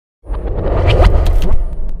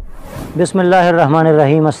بسم الله الرحمن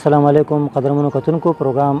الرحیم. السلام علیکم قدرمنو کتونکو.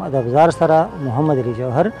 پروګرام ادبزار سره محمد علي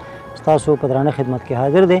جوهر تاسو په درانه خدمت کې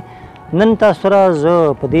حاضر دی. نن تاسو سره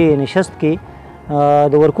زه په دې نشست کې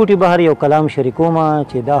د ورکوټي بهر یو کلام شریکوم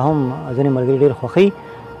چې دا هم ځینې ملګري ډېر خوښوي.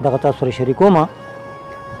 دغه تاسو سره شریکوم.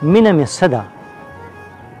 مینه مې څه ده،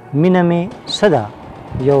 مینه مې څه ده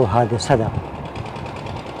یو حادثه ده،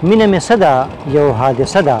 مینه مې څه ده یو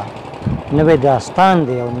حادثه ده، نوی داستان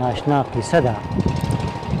دی او ناشنا قصه ده.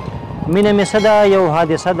 مینه مې څه ده یو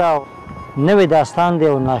حادثه ده، نوی داستان دی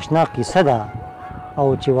او ناشنا قصه ده.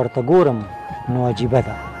 او چې ورته ګورم نو عجیبه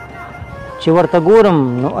ده، چې ورته ګورم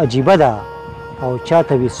نو عجیبه ده. او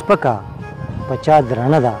چاته وي سپکه په چا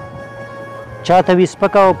درانه ده، چاته وي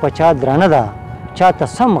سپکه او په چا درانه ده. چاته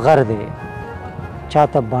سم غر دی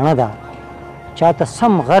چاته بڼه ده، چاته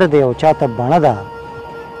سم غر دی او چاته بڼه ده.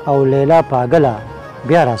 او لیلا پاگله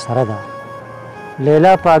بیا را سره ده،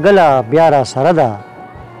 لیلا پاگله بیا را سره ده.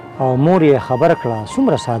 او مور یې خبر کړه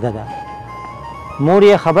څومره ساده ده، مور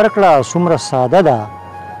یې خبر کړه څومره ساده ده.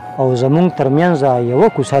 او زمونږ ترمنځ یوه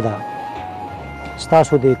کوڅه ده،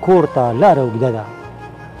 ستاسو دې کور ته لاره اوږده ده.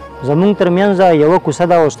 زمونږ ترمنځ یوه کوڅه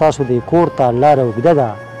ده او ستاسو دې کور ته لاره اوږده ده.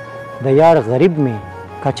 د یار غریب مې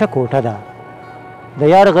کچه کوټه ده، د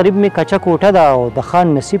یار غریب مې کچه کوټه ده. او د خان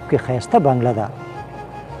نصیب کې ښایسته بنګله ده،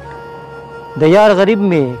 د یار غریب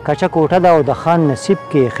مې کچه کوټه ده. او د خان نصیب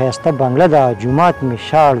کې ښایسته بنګله ده. جومات مې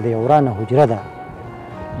شاړ دی ورانه حجره ده،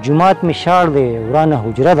 جومات مې شاړ دی ورانه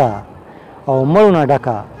حجره ده. او مړو نه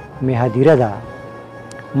ډکه مې هدیره ده،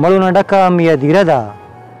 مړو نه ډکه مې هدیره ده.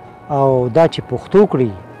 او دا چې پښتو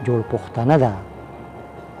کړي جوړ پښتانه ده،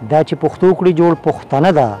 دا چې پښتو کړي جوړ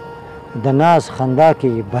پښتانه ده. د ناز خندا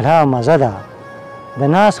کې بلا مزه ده، د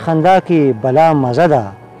ناز خندا کې بلا مزه ده.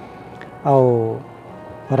 او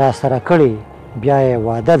را سره کړي بیا یې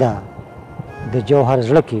واده ده، د جوهر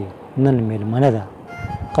زړه کې نن میلمنه ده.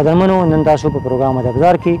 قدرمنو، نن تاسو په پروګرام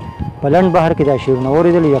ادبزار کې په لنډ بهر کې دا شعرونه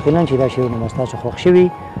واورېدل. یقینا چې دا شعرونه مو ستاسو خوښ شوي.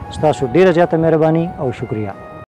 ستاسو ډېره زیاته مهرباني او شکریه.